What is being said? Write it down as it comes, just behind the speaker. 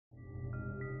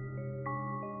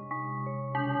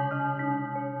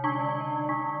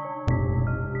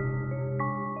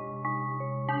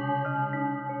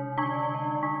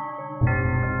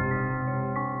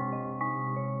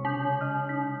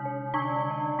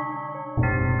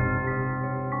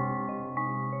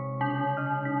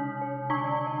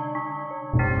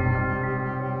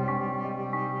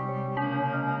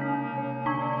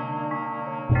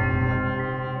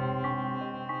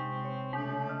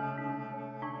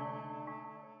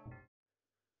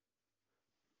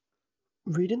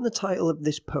Reading the title of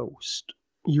this post,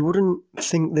 you wouldn't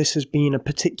think this has been a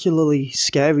particularly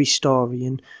scary story,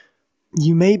 and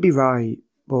you may be right,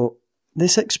 but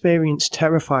this experience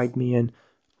terrified me and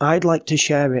I'd like to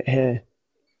share it here.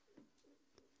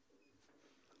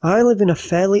 I live in a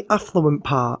fairly affluent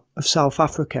part of South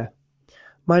Africa.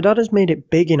 My dad has made it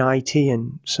big in IT,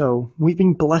 and so we've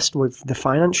been blessed with the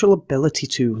financial ability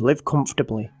to live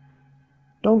comfortably.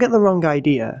 Don't get the wrong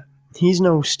idea. He's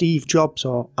no Steve Jobs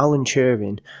or Alan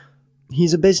Turing.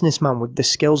 He's a businessman with the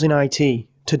skills in IT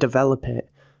to develop it,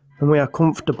 and we are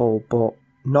comfortable but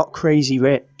not crazy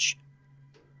rich.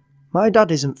 My dad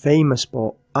isn't famous,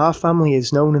 but our family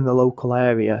is known in the local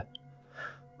area.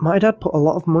 My dad put a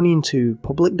lot of money into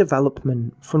public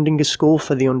development, funding a school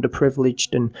for the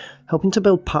underprivileged and helping to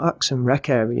build parks and rec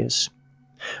areas.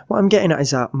 What I'm getting at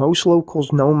is that most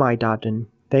locals know my dad and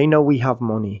they know we have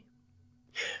money.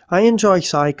 I enjoy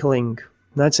cycling.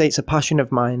 I'd say it's a passion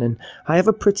of mine, and I have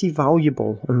a pretty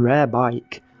valuable and rare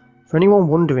bike. For anyone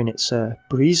wondering, it's a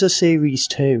Breezer Series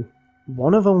 2,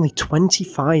 one of only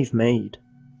 25 made.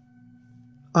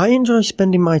 I enjoy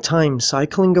spending my time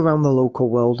cycling around the local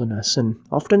wilderness and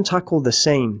often tackle the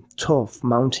same tough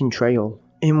mountain trail,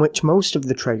 in which most of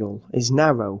the trail is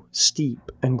narrow,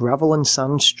 steep and gravel and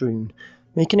sand strewn,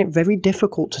 making it very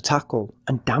difficult to tackle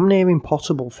and damn near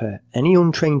impossible for any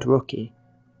untrained rookie.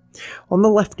 On the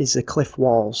left is the cliff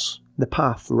walls. The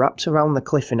path wraps around the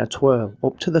cliff in a twirl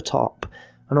up to the top,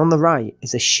 and on the right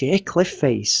is a sheer cliff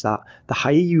face that the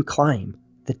higher you climb,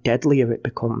 the deadlier it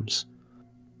becomes.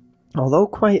 Although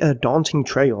quite a daunting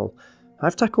trail,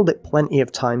 I've tackled it plenty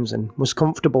of times and was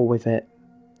comfortable with it.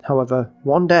 However,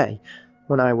 one day,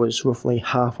 when I was roughly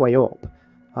halfway up,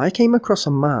 I came across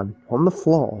a man on the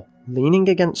floor, leaning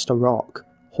against a rock,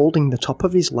 holding the top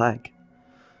of his leg.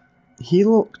 He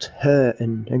looked hurt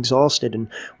and exhausted and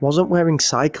wasn't wearing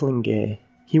cycling gear.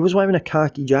 He was wearing a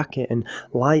khaki jacket and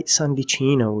light sandy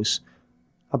chinos.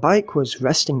 A bike was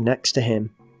resting next to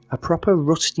him, a proper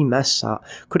rusty mess that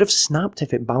could have snapped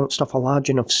if it bounced off a large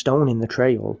enough stone in the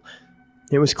trail.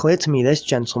 It was clear to me this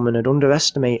gentleman had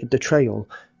underestimated the trail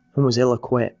and was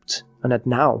ill-equipped, and had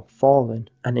now fallen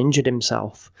and injured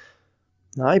himself.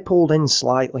 I pulled in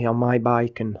slightly on my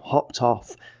bike and hopped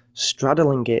off,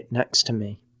 straddling it next to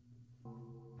me.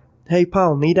 "Hey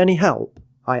pal, need any help?"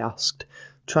 I asked,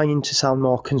 trying to sound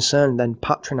more concerned than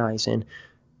patronising.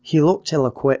 He looked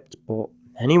ill-equipped, but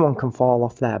anyone can fall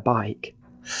off their bike.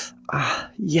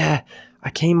 Yeah, I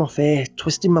came off here,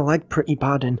 twisted my leg pretty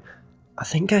bad, and I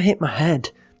think I hit my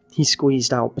head," he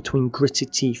squeezed out between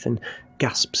gritted teeth and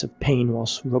gasps of pain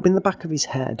whilst rubbing the back of his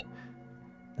head.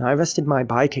 I rested my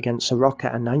bike against a rock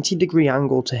at a 90-degree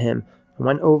angle to him and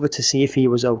went over to see if he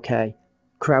was okay,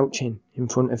 crouching in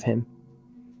front of him.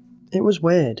 It was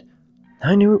weird.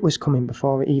 I knew it was coming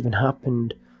before it even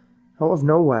happened. Out of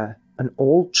nowhere, an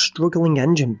old, struggling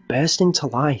engine burst into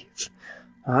life.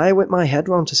 I whipped my head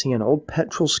round to see an old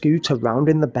petrol scooter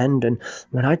rounding the bend, and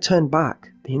when I turned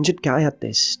back, the injured guy had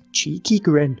this cheeky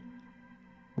grin.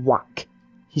 Whack!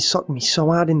 He socked me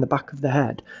so hard in the back of the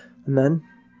head, and then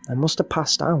I must have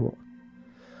passed out.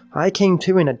 I came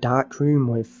to in a dark room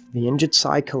with the injured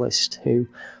cyclist, who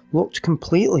looked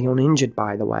completely uninjured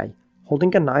by the way,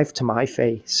 holding a knife to my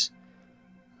face.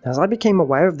 As I became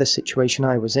aware of the situation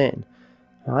I was in,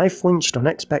 I flinched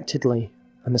unexpectedly,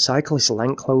 and the cyclist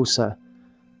leant closer.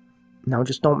 "Now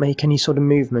just don't make any sudden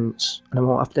movements, and I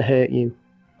won't have to hurt you,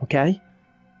 okay?"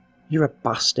 "You're a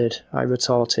bastard," I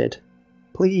retorted.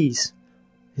 "Please.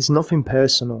 It's nothing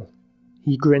personal."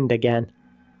 He grinned again.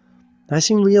 I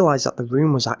soon realised that the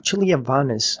room was actually a van,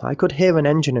 as I could hear an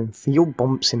engine and feel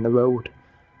bumps in the road.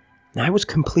 I was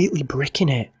completely bricking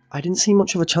it. I didn't see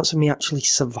much of a chance of me actually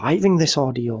surviving this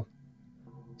ordeal.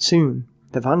 Soon,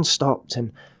 the van stopped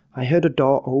and I heard a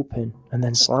door open and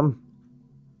then slam.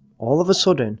 All of a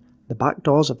sudden, the back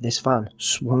doors of this van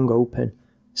swung open,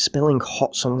 spilling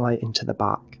hot sunlight into the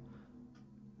back.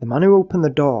 The man who opened the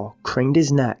door craned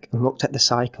his neck and looked at the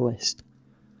cyclist.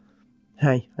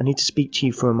 "Hey, I need to speak to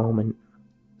you for a moment."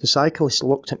 The cyclist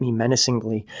looked at me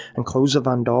menacingly and closed the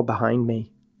van door behind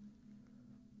me.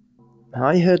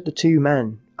 I heard the two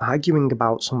men arguing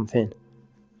about something.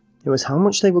 It was how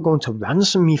much they were going to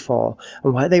ransom me for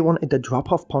and where they wanted the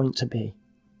drop-off point to be.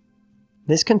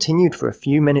 This continued for a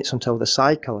few minutes until the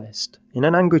cyclist, in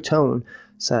an angry tone,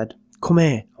 said, "Come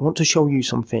here, I want to show you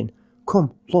something.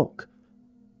 Come, look."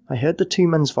 I heard the two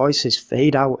men's voices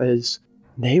fade out as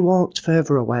they walked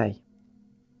further away.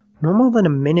 No more than a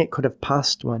minute could have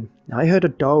passed when I heard a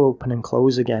door open and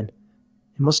close again.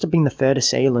 It must have been the third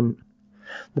assailant.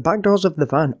 The back doors of the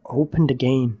van opened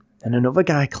again, and another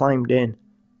guy climbed in.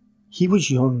 He was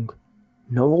young,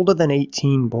 no older than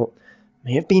 18, but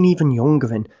may have been even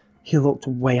younger, and he looked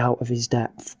way out of his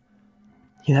depth.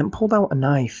 He then pulled out a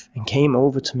knife and came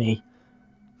over to me.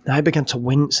 I began to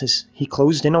wince as he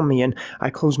closed in on me, and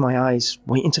I closed my eyes,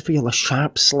 waiting to feel a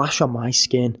sharp slash on my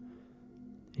skin.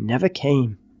 It never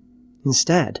came.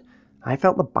 Instead, I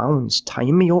felt the bonds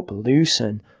tying me up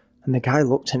loosen, and the guy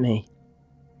looked at me.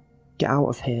 "Get out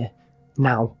of here.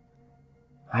 Now."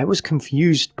 I was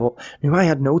confused, but knew I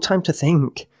had no time to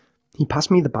think. He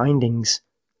passed me the bindings.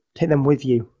 "Take them with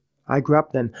you." I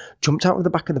grabbed them, jumped out of the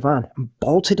back of the van, and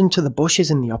bolted into the bushes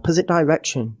in the opposite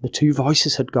direction the two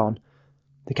voices had gone.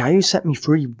 The guy who set me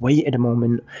free waited a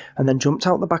moment, and then jumped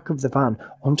out the back of the van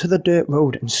onto the dirt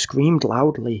road and screamed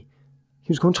loudly.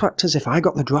 He was going to act as if I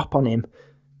got the drop on him.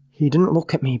 He didn't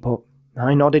look at me, but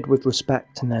I nodded with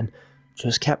respect and then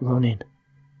just kept running.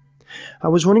 I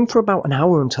was running for about an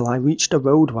hour until I reached a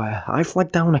road where I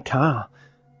flagged down a car.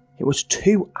 It was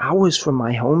 2 hours from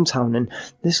my hometown, and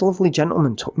this lovely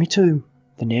gentleman took me to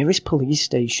the nearest police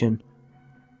station.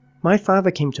 My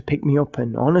father came to pick me up,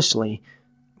 and honestly,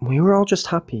 we were all just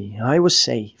happy I was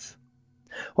safe.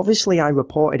 Obviously, I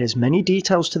reported as many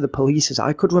details to the police as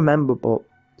I could remember, but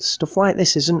stuff like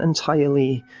this isn't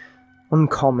entirely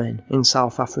uncommon in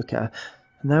South Africa,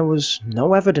 and there was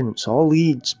no evidence or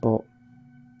leads, but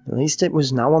at least it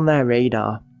was now on their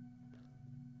radar.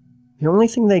 The only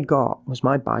thing they got was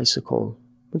my bicycle,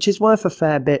 which is worth a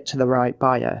fair bit to the right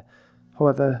buyer.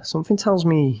 However, something tells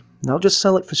me they'll just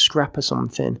sell it for scrap or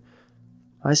something.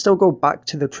 I still go back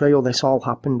to the trail this all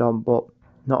happened on, but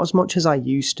not as much as I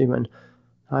used to, and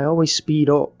I always speed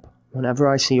up whenever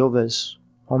I see others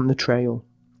on the trail.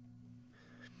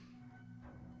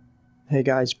 Hey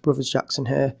guys, Brothers Jackson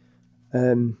here.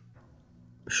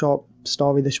 Short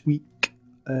story this week.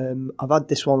 I've had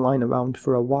this one lying around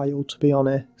for a while, to be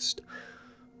honest.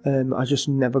 I just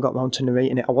never got around to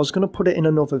narrating it. I was going to put it in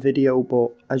another video,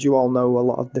 but as you all know, a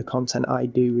lot of the content I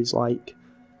do is like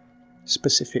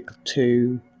specific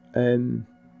to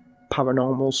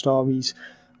paranormal stories,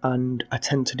 and I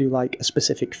tend to do like a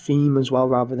specific theme as well,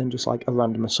 rather than just like a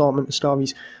random assortment of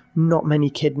stories. Not many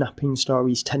kidnapping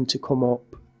stories tend to come up,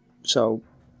 so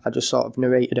I just sort of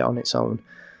narrated it on its own.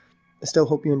 I still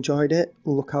hope you enjoyed it.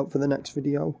 Look out for the next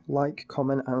video. Like,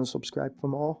 comment and subscribe for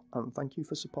more, and thank you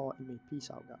for supporting me.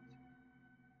 Peace out, guys.